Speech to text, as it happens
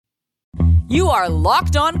You are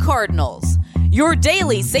Locked On Cardinals, your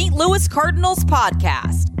daily St. Louis Cardinals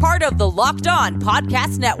podcast, part of the Locked On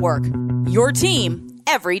Podcast Network, your team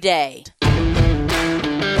every day.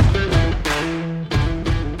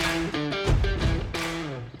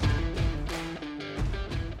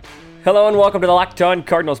 Hello and welcome to the Locked On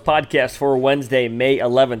Cardinals podcast for Wednesday, May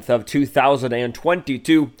 11th of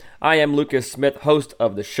 2022. I am Lucas Smith, host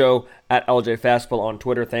of the show at LJ Fastball on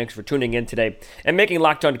Twitter. Thanks for tuning in today and making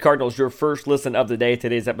Locked On Cardinals your first listen of the day.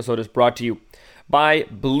 Today's episode is brought to you by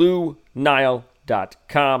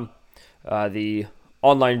BlueNile.com, the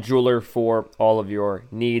online jeweler for all of your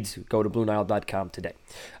needs. Go to BlueNile.com today.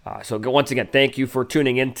 Once again, thank you for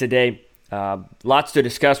tuning in today. Lots to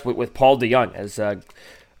discuss with Paul DeJong as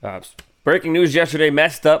breaking news yesterday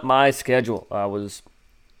messed up my schedule. I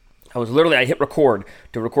hit record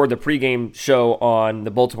to record the pregame show on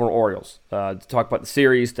the Baltimore Orioles to talk about the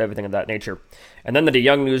series, everything of that nature. And then the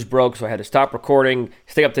DeJong news broke, so I had to stop recording,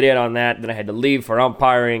 stay up to date on that. Then I had to leave for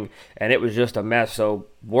umpiring, and it was just a mess. So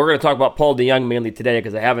we're going to talk about Paul DeJong mainly today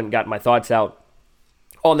because I haven't got my thoughts out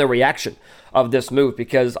on the reaction of this move,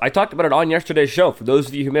 because I talked about it on yesterday's show. For those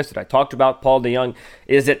of you who missed it, I talked about Paul DeJong.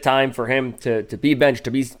 Is it time for him to be benched,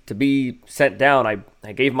 to be sent down?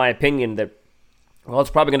 I gave my opinion that, well, it's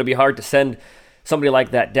probably going to be hard to send somebody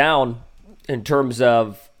like that down in terms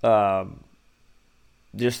of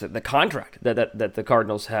just the contract that the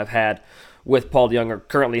Cardinals have had with Paul DeJong, or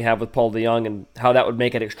currently have with Paul DeJong, and how that would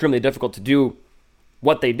make it extremely difficult to do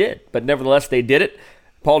what they did. But nevertheless, they did it.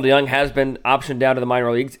 Paul DeJong has been optioned down to the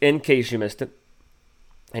minor leagues, in case you missed it.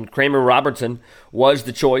 And Kramer Robertson was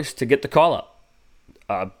the choice to get the call-up.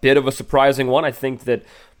 A bit of a surprising one. I think that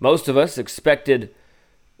most of us expected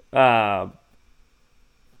a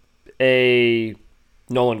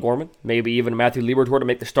Nolan Gorman, maybe even Matthew Liberatore to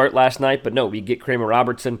make the start last night. But no, we get Kramer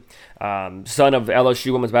Robertson, son of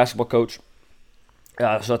LSU women's basketball coach.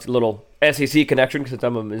 So that's a little SEC connection, because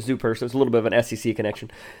I'm a Mizzou person. It's a little bit of an SEC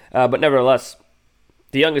connection. But nevertheless,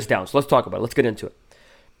 DeJong is down, so let's talk about it. Let's get into it.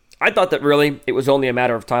 I thought that really it was only a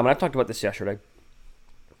matter of time, and I talked about this yesterday.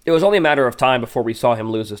 It was only a matter of time before we saw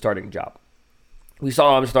him lose the starting job. We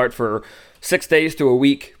saw him start for 6 days to a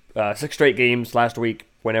week, 6 straight games last week.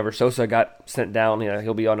 Whenever Sosa got sent down,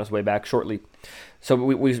 he'll be on his way back shortly. So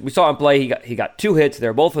we saw him play. He got 2 hits.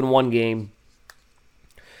 They're both in one game.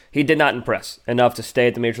 He did not impress enough to stay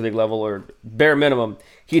at the major league level, or bare minimum,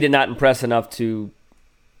 he did not impress enough to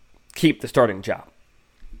keep the starting job.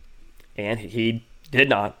 And he did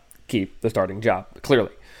not keep the starting job,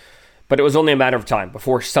 clearly. But it was only a matter of time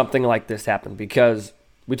before something like this happened, because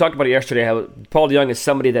we talked about it yesterday, how Paul DeJong is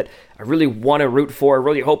somebody that I really want to root for. I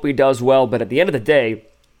really hope he does well. But at the end of the day,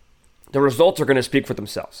 the results are going to speak for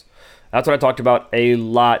themselves. That's what I talked about a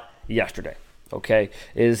lot yesterday, okay?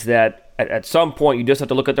 Is that at some point you just have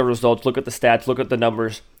to look at the results, look at the stats, look at the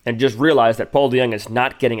numbers, and just realize that Paul DeJong is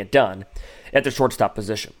not getting it done at the shortstop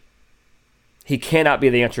position. He cannot be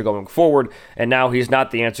the answer going forward, and now he's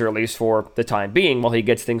not the answer, at least for the time being, while he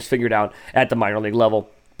gets things figured out at the minor league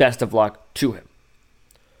level. Best of luck to him.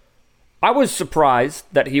 I was surprised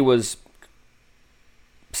that he was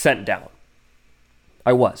sent down.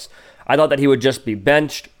 I was. I thought that he would just be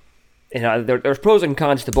benched. There's pros and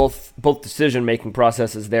cons to both decision-making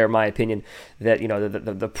processes there, in my opinion. That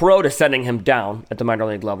the pro to sending him down at the minor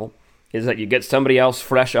league level is that you get somebody else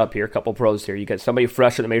fresh up here, a couple pros here. You get somebody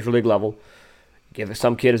fresh at the major league level. Give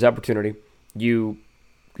some kid his opportunity. You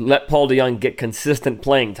let Paul DeJong get consistent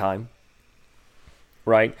playing time,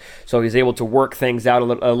 right? So he's able to work things out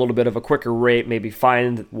a little bit of a quicker rate, maybe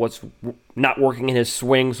find what's not working in his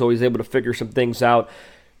swing, so he's able to figure some things out.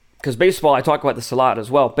 Because baseball, I talk about this a lot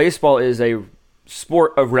as well, baseball is a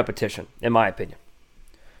sport of repetition, in my opinion.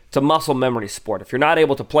 It's a muscle memory sport. If you're not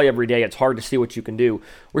able to play every day, it's hard to see what you can do.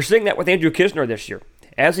 We're seeing that with Andrew Knizner this year.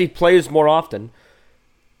 As he plays more often,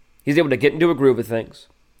 he's able to get into a groove of things.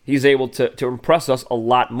 He's able to impress us a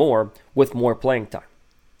lot more with more playing time.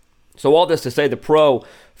 So all this to say, the pro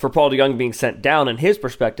for Paul DeJong being sent down, in his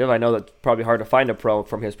perspective, I know that's probably hard to find a pro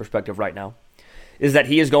from his perspective right now, is that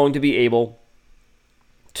he is going to be able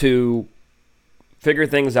to figure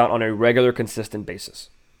things out on a regular, consistent basis.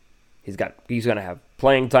 He's going to have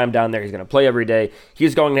playing time down there. He's going to play every day.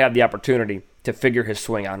 He's going to have the opportunity to figure his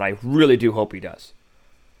swing out, and I really do hope he does.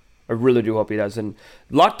 I really do hope he does. And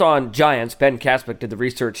Locked On Giants, Ben Kaspick did the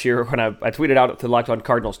research here when I tweeted out to Locked On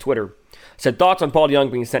Cardinals Twitter. Said, thoughts on Paul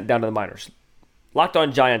DeJong being sent down to the minors. Locked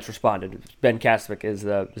On Giants responded. Ben Kaspick is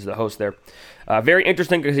the host there. Very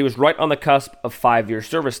interesting, because he was right on the cusp of 5-year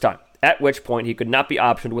service time, at which point he could not be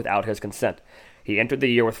optioned without his consent. He entered the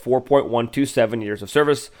year with 4.127 years of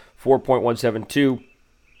service, 4.172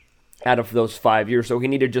 out of those 5 years. So he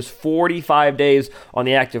needed just 45 days on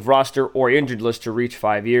the active roster or injured list to reach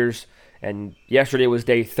 5 years. And yesterday was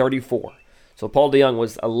day 34. So Paul DeJong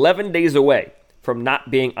was 11 days away from not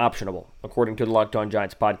being optionable, according to the Locked On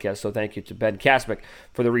Giants podcast. So thank you to Ben Kasmick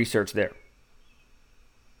for the research there.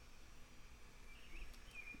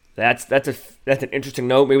 That's an interesting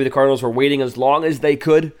note. Maybe the Cardinals were waiting as long as they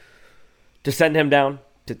could to send him down,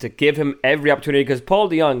 to give him every opportunity, because Paul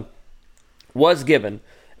DeJong was given,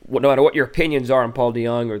 no matter what your opinions are on Paul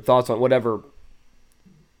DeJong or thoughts on whatever,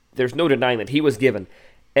 there's no denying that he was given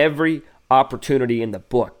every opportunity in the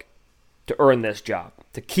book to earn this job,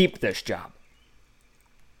 to keep this job.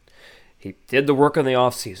 He did the work in the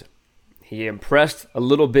offseason. He impressed a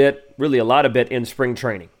little bit, really a lot of bit, in spring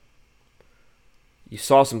training. You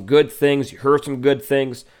saw some good things. You heard some good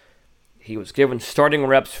things. He was given starting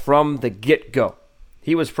reps from the get-go.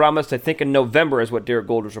 He was promised, I think in November is what Derek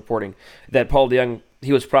Gold was reporting, that Paul DeJong,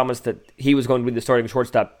 he was promised that he was going to be the starting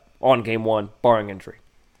shortstop on game one, barring injury.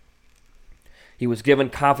 He was given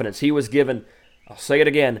confidence. He was given, I'll say it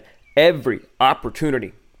again, every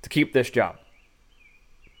opportunity to keep this job.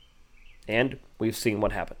 And we've seen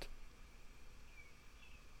what happened.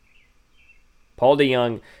 Paul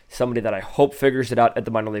DeJong, somebody that I hope figures it out at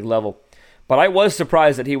the minor league level. But I was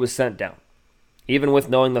surprised that he was sent down. Even with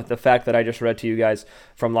knowing the fact that I just read to you guys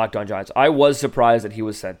from Locked On Giants, I was surprised that he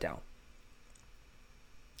was sent down.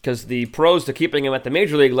 Because the pros to keeping him at the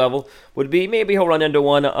major league level would be maybe he'll run into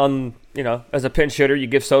one on, as a pinch hitter. You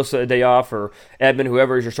give Sosa a day off, or Edman,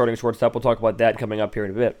 whoever is your starting shortstop. We'll talk about that coming up here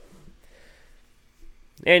in a bit.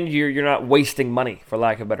 And you're not wasting money, for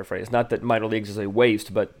lack of a better phrase. Not that minor leagues is a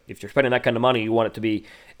waste, but if you're spending that kind of money, you want it to be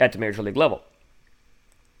at the major league level.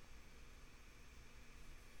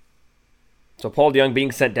 So Paul DeJong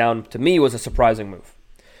being sent down, to me, was a surprising move.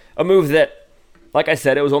 A move that, like I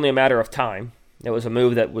said, it was only a matter of time. It was a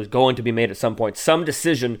move that was going to be made at some point. Some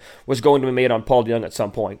decision was going to be made on Paul DeJong at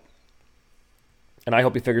some point. And I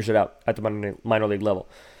hope he figures it out at the minor league level.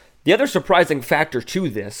 The other surprising factor to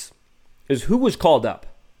this is who was called up.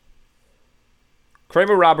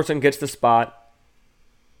 Kramer Robertson gets the spot.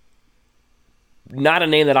 Not a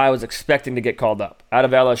name that I was expecting to get called up. Out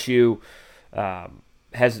of LSU,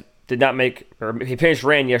 did not make, or he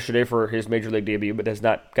ran yesterday for his major league debut, but has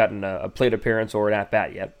not gotten a plate appearance or an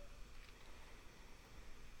at-bat yet.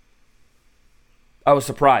 I was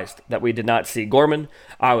surprised that we did not see Gorman.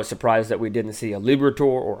 I was surprised that we didn't see a Liberatore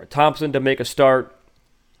or a Thompson to make a start.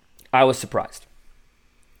 I was surprised.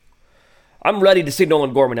 I'm ready to see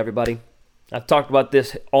Nolan Gorman, everybody. I've talked about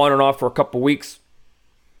this on and off for a couple weeks.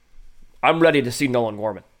 I'm ready to see Nolan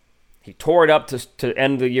Gorman. He tore it up to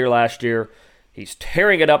end the year last year. He's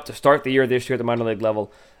tearing it up to start the year this year at the minor league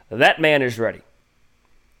level. That man is ready.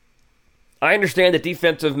 I understand that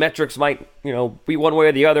defensive metrics might, be one way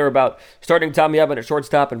or the other about starting Tommy Edman at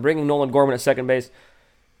shortstop and bringing Nolan Gorman at second base.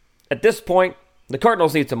 At this point, the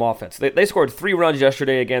Cardinals need some offense. They scored 3 runs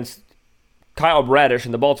yesterday against Kyle Bradish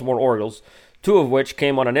and the Baltimore Orioles, 2 of which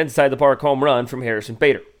came on an inside-the-park home run from Harrison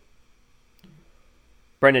Bader.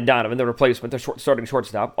 Brendan Donovan, the replacement, the starting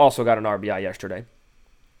shortstop, also got an RBI yesterday.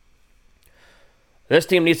 This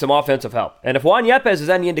team needs some offensive help. And if Juan Yepez is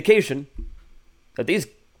any indication that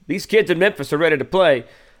these kids in Memphis are ready to play,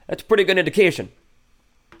 that's a pretty good indication.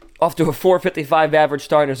 Off to a .455 average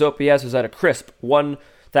start, and his OPS is at a crisp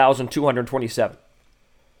 1,227.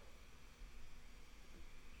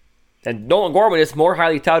 And Nolan Gorman is more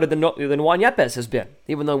highly touted than Juan Yepez has been,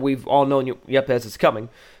 even though we've all known Yepez is coming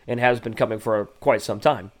and has been coming for quite some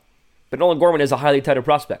time. But Nolan Gorman is a highly touted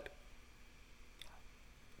prospect.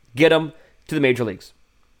 Get him to the major leagues.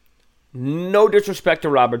 No disrespect to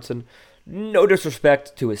Robertson. No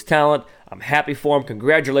disrespect to his talent. I'm happy for him.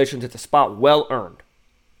 Congratulations. It's a spot well earned.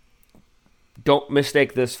 Don't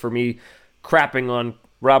mistake this for me crapping on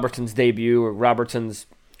Robertson's debut or Robertson's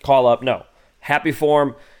call-up. No. Happy for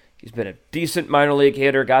him. He's been a decent minor league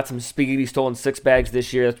hitter. Got some speed. He's stolen 6 bags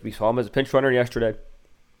this year. We saw him as a pinch runner yesterday.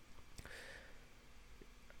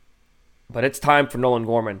 But it's time for Nolan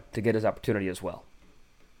Gorman to get his opportunity as well.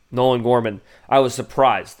 Nolan Gorman, I was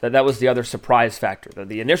surprised. That was the other surprise factor.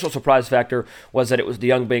 The initial surprise factor was that it was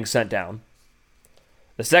DeJong being sent down.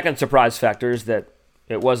 The second surprise factor is that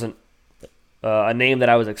it wasn't a name that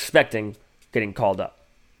I was expecting getting called up.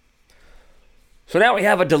 So now we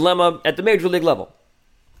have a dilemma at the major league level.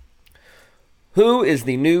 Who is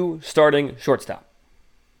the new starting shortstop?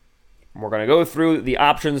 We're going to go through the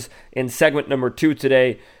options in segment number 2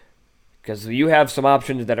 today, because you have some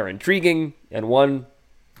options that are intriguing and one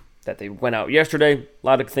that they went out yesterday. A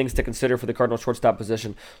lot of things to consider for the Cardinals shortstop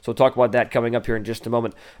position, so we'll talk about that coming up here in just a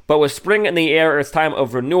moment. But with spring in the air, it's time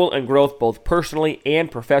of renewal and growth, both personally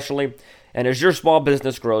and professionally. And as your small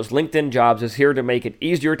business grows, LinkedIn Jobs is here to make it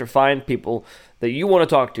easier to find people that you want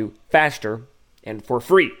to talk to faster and for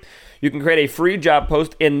free. You can create a free job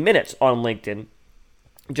post in minutes on LinkedIn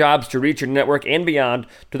Jobs to reach your network and beyond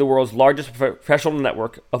to the world's largest professional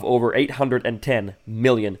network of over 810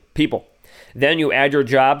 million people. Then you add your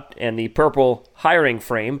job and the purple hiring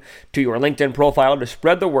frame to your LinkedIn profile to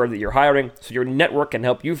spread the word that you're hiring so your network can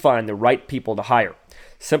help you find the right people to hire.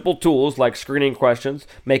 Simple tools like screening questions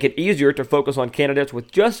make it easier to focus on candidates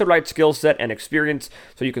with just the right skill set and experience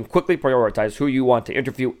so you can quickly prioritize who you want to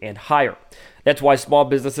interview and hire. That's why small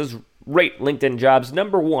businesses rate LinkedIn Jobs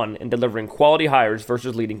number one in delivering quality hires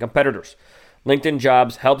versus leading competitors. LinkedIn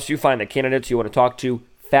Jobs helps you find the candidates you want to talk to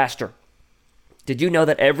faster. Did you know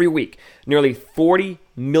that every week, nearly 40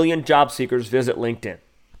 million job seekers visit LinkedIn?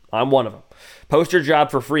 I'm one of them. Post your job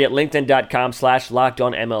for free at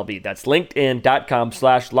linkedin.com/lockedonmlb. That's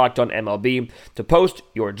linkedin.com/lockedonmlb to post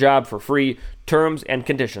your job for free. Terms and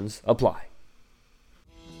conditions apply.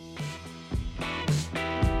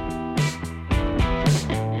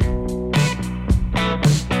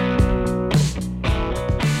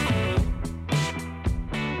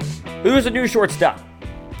 Who's the new shortstop?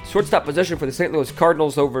 Shortstop position for the St. Louis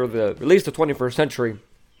Cardinals over at least the 21st century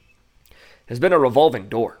has been a revolving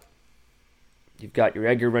door. You've got your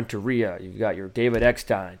Edgar Renteria, you've got your David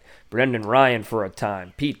Eckstein, Brendan Ryan for a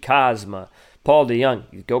time, Pete Kozma, Paul DeJong.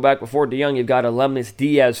 You go back before DeJong, you've got Aledmys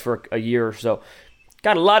Diaz for a year or so.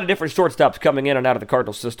 Got a lot of different shortstops coming in and out of the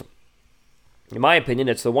Cardinals system. In my opinion,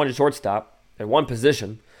 it's the one shortstop at one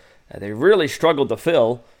position that they really struggled to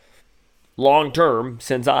fill long-term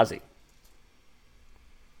since Ozzie.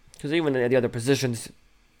 Because even the other positions,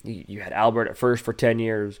 you had Albert at first for 10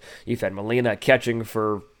 years. You've had Molina catching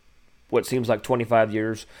for what seems like 25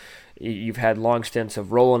 years. You've had long stints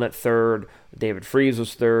of Rolen at third. David Freese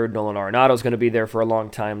was third. Nolan Arenado's going to be there for a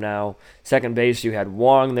long time now. Second base, you had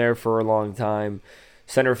Wong there for a long time.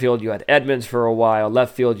 Center field, you had Edmonds for a while.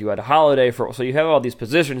 Left field, you had Holiday for. So you have all these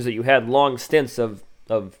positions that you had long stints of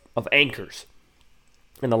anchors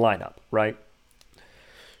in the lineup, right?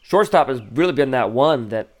 Shortstop has really been that one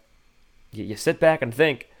that you sit back and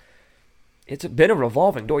think, it's been a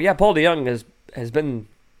revolving door. Yeah, Paul DeJong has been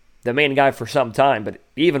the main guy for some time, but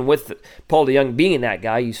even with Paul DeJong being that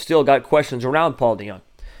guy, you still got questions around Paul DeJong.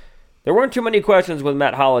 There weren't too many questions with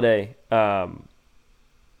Matt Holliday when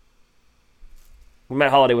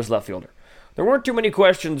Matt Holliday was left fielder. There weren't too many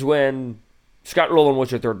questions when Scott Rolen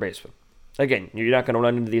was your third baseman. Again, you're not going to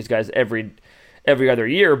run into these guys every other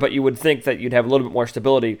year, but you would think that you'd have a little bit more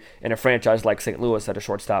stability in a franchise like St. Louis at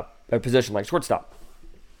a position like shortstop.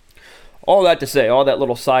 All that to say, all that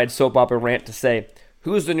little side soap opera rant to say,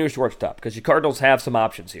 who's the new shortstop? Because the Cardinals have some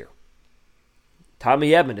options here.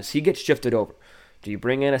 Tommy Edman, does he get shifted over? Do you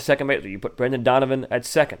bring in a second base? Do you put Brendan Donovan at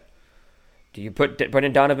second? Do you put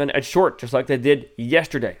Brendan Donovan at short, just like they did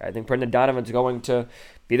yesterday? I think Brendan Donovan's going to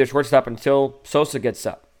be the shortstop until Sosa gets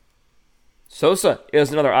up. Sosa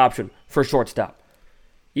is another option for shortstop.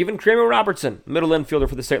 Even Kramer Robertson, middle infielder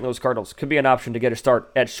for the St. Louis Cardinals, could be an option to get a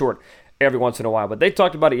start at short every once in a while. But they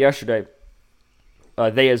talked about it yesterday.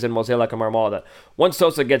 They as in Mosaic and Marmol, that once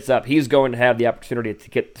Sosa gets up, he's going to have the opportunity to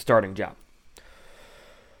get the starting job.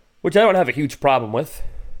 Which I don't have a huge problem with.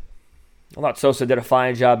 I thought Sosa did a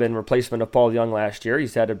fine job in replacement of Paul DeJong last year.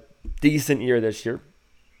 He's had a decent year this year.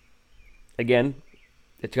 Again,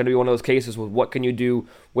 it's going to be one of those cases with what can you do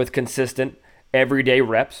with consistent everyday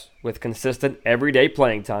reps, with consistent everyday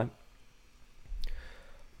playing time.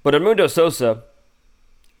 But Edmundo Sosa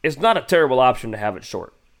is not a terrible option to have it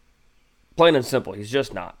short. Plain and simple, he's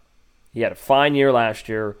just not. He had a fine year last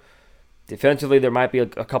year. Defensively, there might be a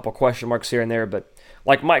couple question marks here and there, but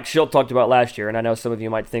like Mike Schilt talked about last year, and I know some of you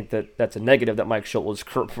might think that that's a negative that Mike Schilt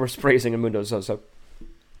was praising Edmundo Sosa.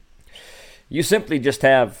 You simply just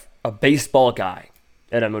have a baseball guy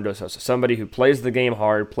at Edmundo Sosa, somebody who plays the game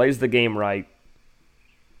hard, plays the game right.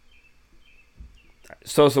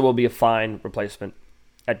 Sosa will be a fine replacement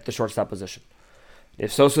at the shortstop position.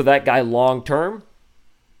 If Sosa that guy long term,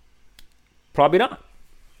 probably not.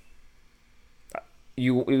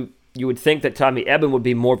 You would think that Tommy Edman would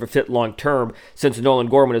be more of a fit long term, since Nolan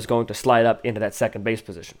Gorman is going to slide up into that second base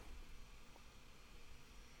position.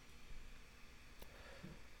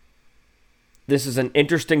 This is an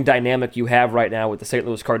interesting dynamic you have right now with the St.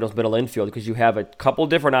 Louis Cardinals middle infield, because you have a couple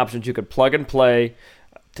different options you could plug and play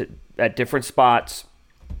at different spots.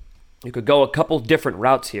 You could go a couple different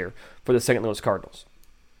routes here for the St. Louis Cardinals.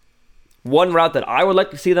 One route that I would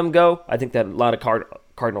like to see them go, I think that a lot of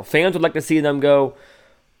Cardinal fans would like to see them go.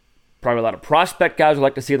 Probably a lot of prospect guys would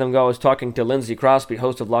like to see them go. I was talking to Lindsey Crosby,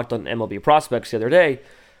 host of Locked On MLB Prospects, the other day.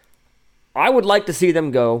 I would like to see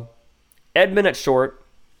them go Edman at short,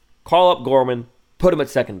 call up Gorman, put him at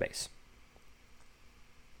second base.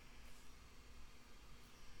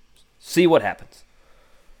 See what happens.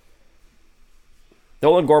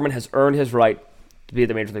 Nolan Gorman has earned his right to be at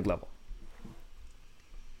the major league level.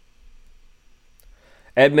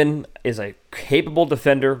 Edman is a capable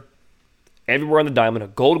defender everywhere on the diamond, a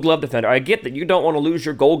gold glove defender. I get that you don't want to lose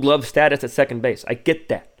your gold glove status at second base. I get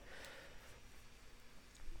that.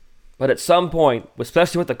 But at some point,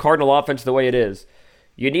 especially with the Cardinal offense the way it is,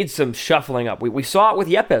 you need some shuffling up. We saw it with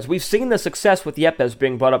Yepez. We've seen the success with Yepez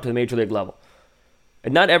being brought up to the major league level.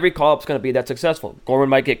 And not every call-up is going to be that successful. Gorman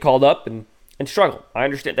might get called up and struggle. I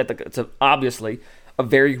understand that it's obviously a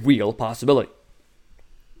very real possibility.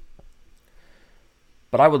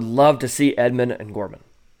 But I would love to see Edman and Gorman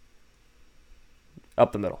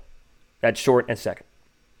up the middle, at short and second.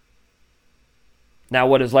 Now,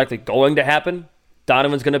 what is likely going to happen?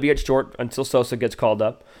 Donovan's going to be at short until Sosa gets called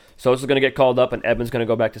up. Sosa's going to get called up, and Edman's going to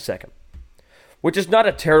go back to second, which is not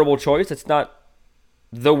a terrible choice. It's not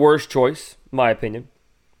the worst choice, in my opinion.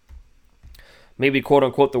 Maybe,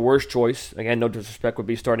 quote-unquote, the worst choice, again, no disrespect, would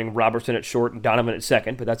be starting Robertson at short and Donovan at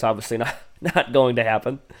second, but that's obviously not going to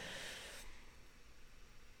happen.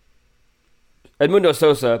 Edmundo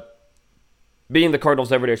Sosa, being the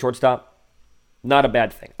Cardinals' everyday shortstop, not a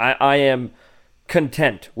bad thing. I am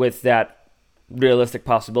content with that realistic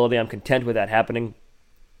possibility. I'm content with that happening.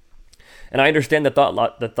 And I understand the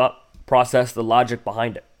thought process, the logic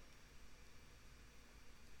behind it.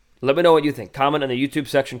 Let me know what you think. Comment in the YouTube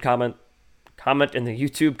section. Comment in the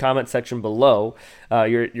YouTube comment section below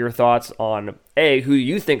your thoughts on who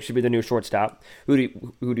you think should be the new shortstop. Who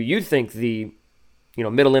do you think the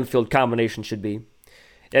middle infield combination should be?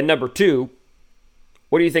 And number two,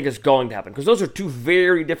 what do you think is going to happen? Because those are two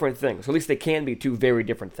very different things. At least they can be two very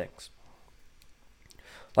different things.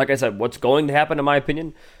 Like I said, what's going to happen, in my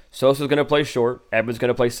opinion, Sosa's going to play short, Edman's going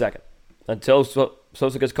to play second. Until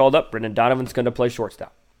Sosa gets called up, Brendan Donovan's going to play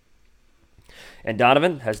shortstop. And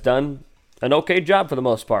Donovan has done an okay job for the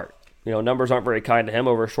most part. Numbers aren't very kind to him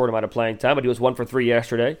over a short amount of playing time, but he was 1 for 3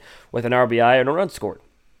 yesterday with an RBI and a run scored.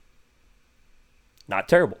 Not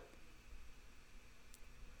terrible.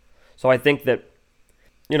 So I think that,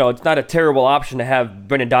 it's not a terrible option to have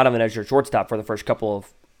Brendan Donovan as your shortstop for the first couple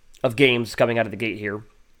of games coming out of the gate here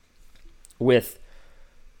with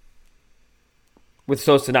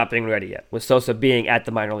Sosa not being ready yet, with Sosa being at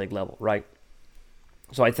the minor league level, right?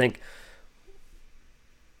 So I think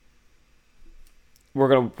we're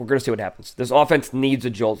gonna see what happens. This offense needs a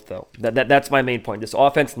jolt, though. That's my main point. This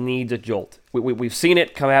offense needs a jolt. We've seen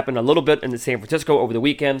it happen a little bit in the San Francisco over the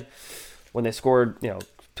weekend when they scored, a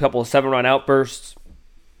couple of 7-run outbursts.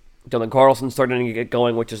 Dylan Carlson starting to get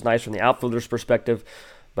going, which is nice from the outfielder's perspective.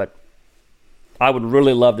 But I would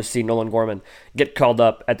really love to see Nolan Gorman get called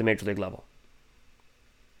up at the major league level.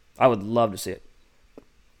 I would love to see it.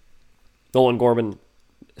 Nolan Gorman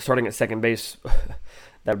starting at second base.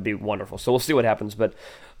 That would be wonderful. So we'll see what happens. But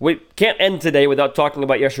we can't end today without talking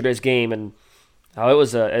about yesterday's game and how it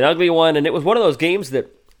was an ugly one. And it was one of those games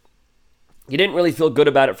that you didn't really feel good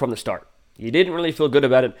about it from the start. You didn't really feel good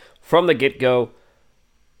about it from the get-go.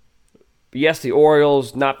 Yes, the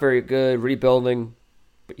Orioles, not very good, rebuilding.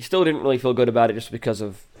 But you still didn't really feel good about it just because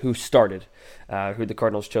of who started, who the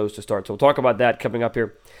Cardinals chose to start. So we'll talk about that coming up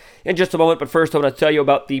here in just a moment. But first, I want to tell you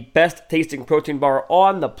about the best-tasting protein bar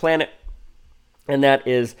on the planet, and that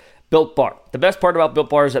is Built Bar. The best part about Built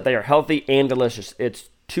Bar is that they are healthy and delicious. It's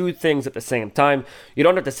two things at the same time. You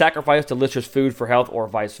don't have to sacrifice delicious food for health or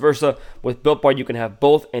vice versa. With Built Bar, you can have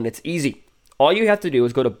both, and it's easy. All you have to do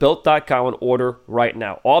is go to Built.com and order right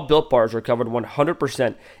now. All Built Bars are covered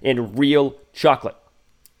 100% in real chocolate.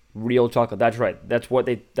 Real chocolate, that's right. That's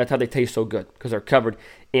how they taste so good, because they're covered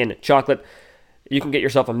in chocolate. You can get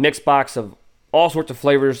yourself a mixed box of all sorts of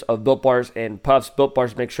flavors of Built Bars and Puffs. Built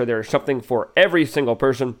Bars make sure there's something for every single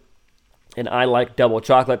person. And I like double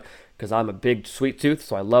chocolate because I'm a big sweet tooth,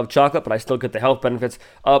 so I love chocolate, but I still get the health benefits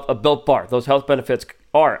of a Built Bar. Those health benefits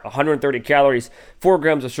are 130 calories, 4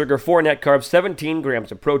 grams of sugar, 4 net carbs, 17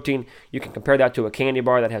 grams of protein. You can compare that to a candy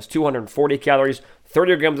bar that has 240 calories,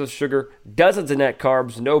 30 grams of sugar, dozens of net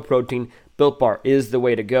carbs, no protein. Built Bar is the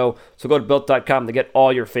way to go. So go to Built.com to get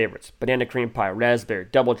all your favorites. Banana cream pie, raspberry,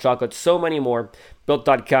 double chocolate, so many more.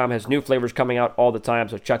 Built.com has new flavors coming out all the time,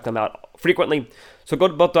 so check them out frequently. So go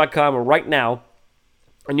to Built.com right now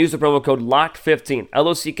and use the promo code LOCKED15,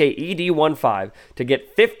 LOCKED15, to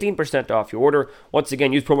get 15% off your order. Once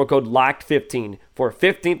again, use promo code LOCKED15 for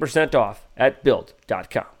 15% off at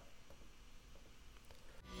Build.com.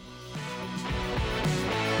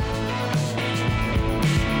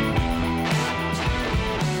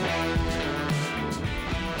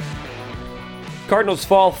 Cardinals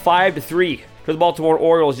fall 5-3 to the Baltimore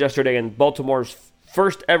Orioles yesterday in Baltimore's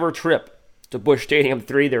first ever trip to Busch Stadium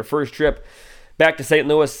 3, their first trip back to St.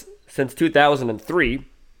 Louis since 2003.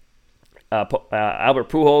 Albert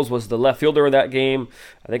Pujols was the left fielder in that game.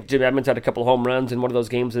 I think Jim Edmonds had a couple of home runs in one of those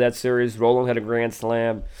games of that series. Roland had a grand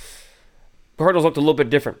slam. Cardinals looked a little bit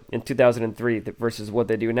different in 2003 versus what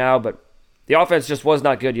they do now, but the offense just was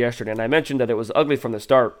not good yesterday, and I mentioned that it was ugly from the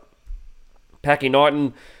start. Packy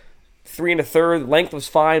Naughton, 3 1/3, length was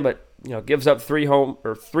fine, but gives up 3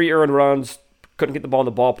 earned runs. Couldn't get the ball in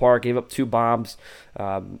the ballpark. Gave up 2 bombs,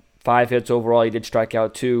 5 hits overall. He did strike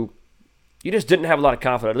out 2. You just didn't have a lot of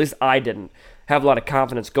confidence. At least I didn't have a lot of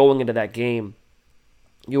confidence going into that game.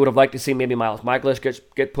 You would have liked to see maybe Miles Michaelis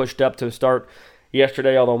get pushed up to start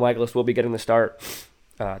yesterday, although Michaelis will be getting the start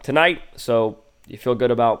tonight. So you feel good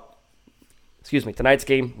about tonight's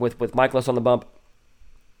game with Michaelis on the bump.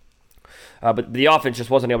 But the offense just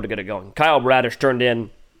wasn't able to get it going. Kyle Bradish turned in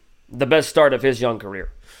the best start of his young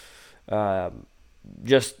career.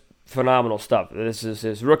 Just phenomenal stuff. This is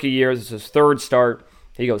his rookie year. This is his third start.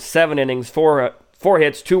 He goes 7 innings, 4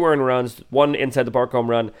 hits, 2 earned runs, 1 inside the park home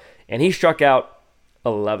run, and he struck out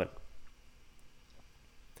 11.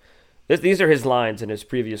 These are his lines in his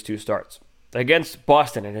previous 2 starts. Against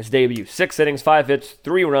Boston in his debut, 6 innings, 5 hits,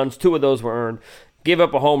 3 runs, 2 of those were earned, gave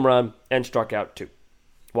up a home run, and struck out 2.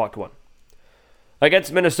 Walked 1.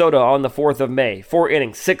 Against Minnesota on the 4th of May, 4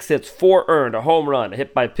 innings, 6 hits, 4 earned, a home run, a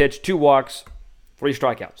hit by pitch, 2 walks, 3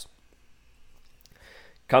 strikeouts.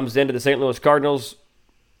 Comes into the St. Louis Cardinals.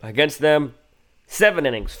 Against them, 7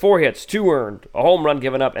 innings, 4 hits, 2 earned, a home run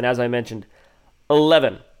given up, and as I mentioned,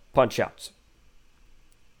 11 punch-outs.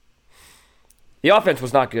 The offense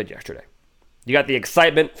was not good yesterday. You got the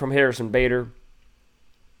excitement from Harrison Bader,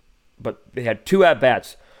 but they had 2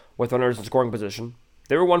 at-bats with runners in scoring position.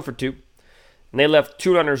 They were 1 for 2. And they left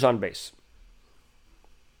 2 runners on base.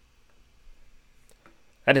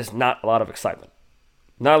 That is not a lot of excitement.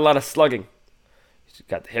 Not a lot of slugging. You've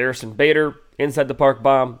got the Harrison Bader inside the park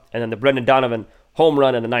bomb, and then the Brendan Donovan home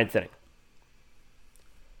run in the 9th inning.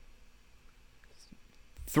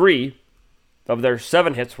 3 of their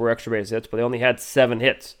 7 hits were extra base hits, but they only had 7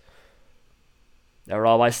 hits. They were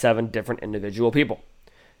all by 7 different individual people.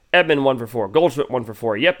 Edman 1 for 4, Goldschmidt 1 for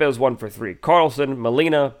 4, Yepez 1 for 3, Carlson,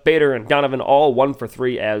 Molina, Bader, and Donovan all 1 for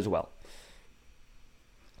 3 as well.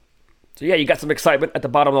 So yeah, you got some excitement at the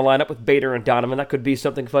bottom of the lineup with Bader and Donovan. That could be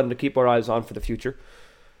something fun to keep our eyes on for the future.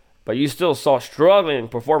 But you still saw struggling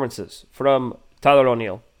performances from Tyler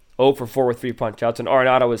O'Neill, 0 for 4 with 3 punch-outs, and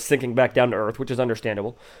Arenado was sinking back down to earth, which is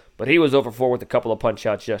understandable. But he was 0 for 4 with a couple of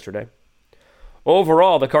punch-outs yesterday.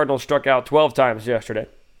 Overall, the Cardinals struck out 12 times yesterday.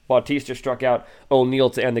 Bautista struck out O'Neill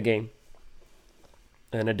to end the game,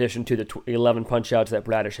 in addition to the 11 punch-outs that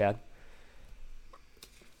Bradish had.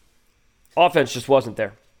 Offense just wasn't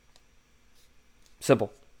there.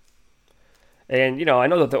 Simple. And, I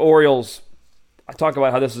know that the Orioles, I talk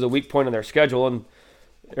about how this is a weak point in their schedule,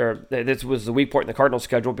 or this was the weak point in the Cardinals'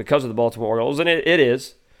 schedule because of the Baltimore Orioles, and it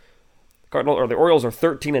is. The Orioles are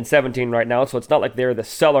 13-17 right now, so it's not like they're the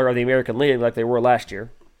cellar of the American League like they were last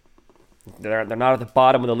year. They're not at the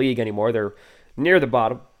bottom of the league anymore. They're near the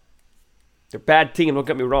bottom. They're a bad team, don't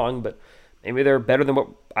get me wrong, but maybe they're better than what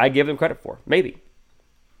I give them credit for. Maybe.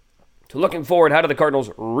 So looking forward, how do the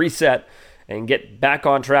Cardinals reset and get back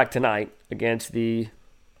on track tonight against the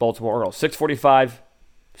Baltimore Orioles? 6:45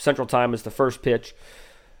 Central Time is the first pitch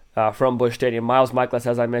from Busch Stadium. Miles Michaelis,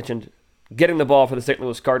 as I mentioned, getting the ball for the St.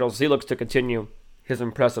 Louis Cardinals. He looks to continue his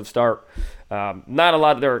impressive start. Not a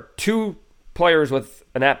lot. There are 2 players with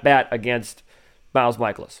an at-bat against Miles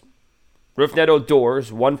Michaelis. Rougned Odor,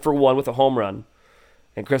 1 for 1 with a home run,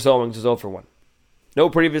 and Chris Owings is 0 for 1. No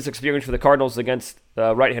previous experience for the Cardinals against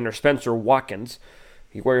right-hander Spencer Watkins.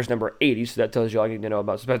 He wears number 80, so that tells you all you need to know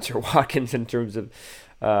about Spencer Watkins in terms of,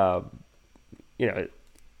 the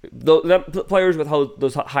players with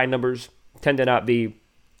those high numbers tend to not be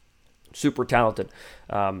super talented.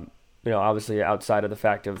 Obviously outside of the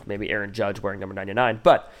fact of maybe Aaron Judge wearing number 99.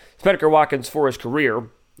 But Spencer Watkins, for his career,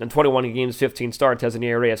 in 21 games, 15 starts, has an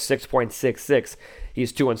ERA of 6.66.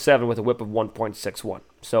 He's 2-7 with a whip of 1.61.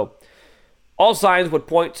 So all signs would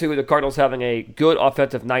point to the Cardinals having a good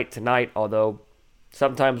offensive night tonight, although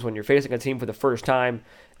sometimes when you're facing a team for the first time,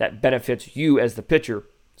 that benefits you as the pitcher.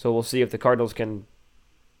 So we'll see if the Cardinals can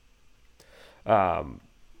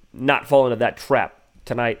not fall into that trap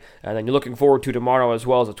tonight. And then you're looking forward to tomorrow as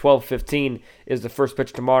well, as a 12:15 is the first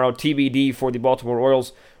pitch tomorrow. TBD for the Baltimore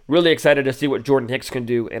Orioles. Really excited to see what Jordan Hicks can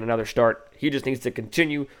do in another start. He just needs to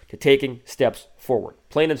continue to taking steps forward.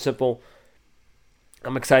 Plain and simple.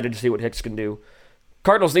 I'm excited to see what Hicks can do.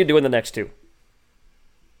 Cardinals need to win the next two.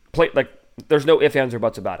 There's no ifs, ands, or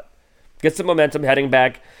buts about it. Get some momentum heading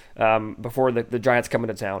back before the Giants come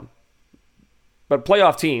into town. But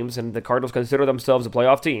playoff teams, and the Cardinals consider themselves a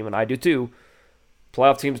playoff team, and I do too,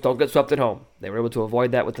 playoff teams don't get swept at home. They were able to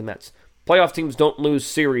avoid that with the Mets. Playoff teams don't lose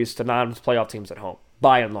series to non-playoff teams at home,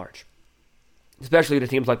 by and large. Especially to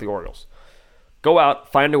teams like the Orioles. Go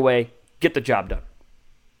out, find a way, get the job done.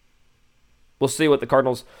 We'll see what the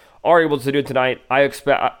Cardinals are able to do tonight.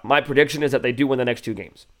 My prediction is that they do win the next two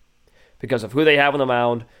games. Because of who they have on the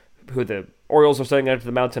mound, who the Orioles are setting out to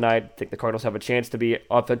the mound tonight. I think the Cardinals have a chance to be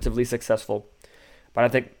offensively successful. But I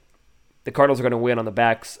think the Cardinals are going to win on the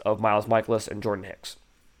backs of Miles Mikolas and Jordan Hicks.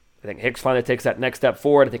 I think Hicks finally takes that next step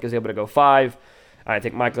forward. I think he's able to go 5. I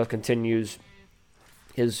think Mikolas continues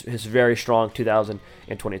his very strong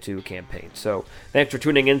 2022 campaign. So thanks for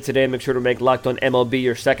tuning in today. Make sure to make Locked On MLB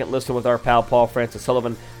your second listen with our pal Paul Francis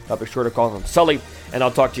Sullivan. I'll be sure to call him Sully. And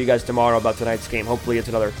I'll talk to you guys tomorrow about tonight's game. Hopefully it's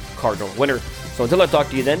another Cardinal winner. So until I talk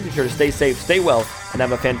to you then, be sure to stay safe, stay well, and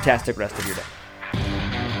have a fantastic rest of your day.